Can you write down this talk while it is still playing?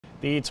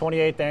The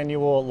 28th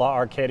annual La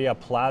Arcada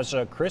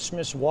Plaza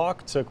Christmas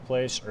Walk took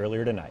place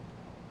earlier tonight.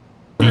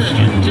 Given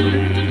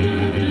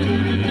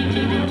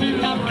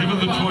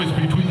the choice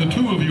between the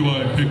two of you,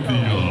 I picked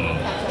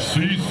the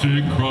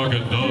seasick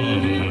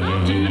crocodile.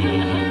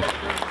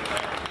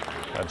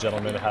 That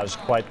gentleman has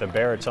quite the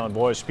baritone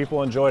voice.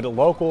 People enjoyed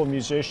local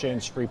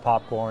musicians, free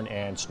popcorn,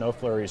 and snow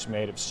flurries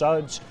made of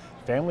suds.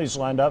 Families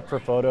lined up for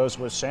photos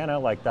with Santa,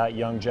 like that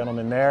young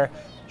gentleman there.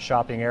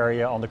 Shopping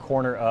area on the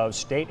corner of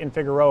State and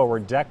Figueroa were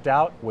decked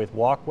out with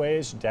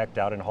walkways, decked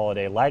out in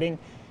holiday lighting.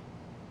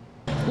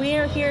 We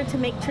are here to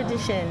make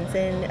traditions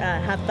and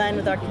have fun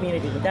with our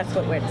community. That's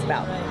what it's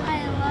about.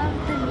 I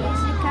love the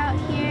music out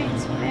here.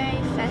 It's very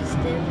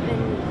festive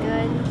and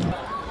good.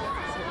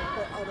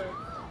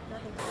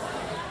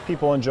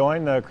 People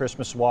enjoying the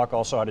Christmas walk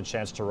also had a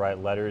chance to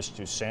write letters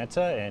to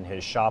Santa in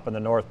his shop in the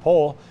North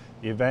Pole.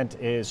 The event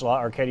is La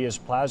Arcadia's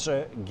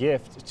Plaza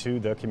gift to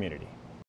the community.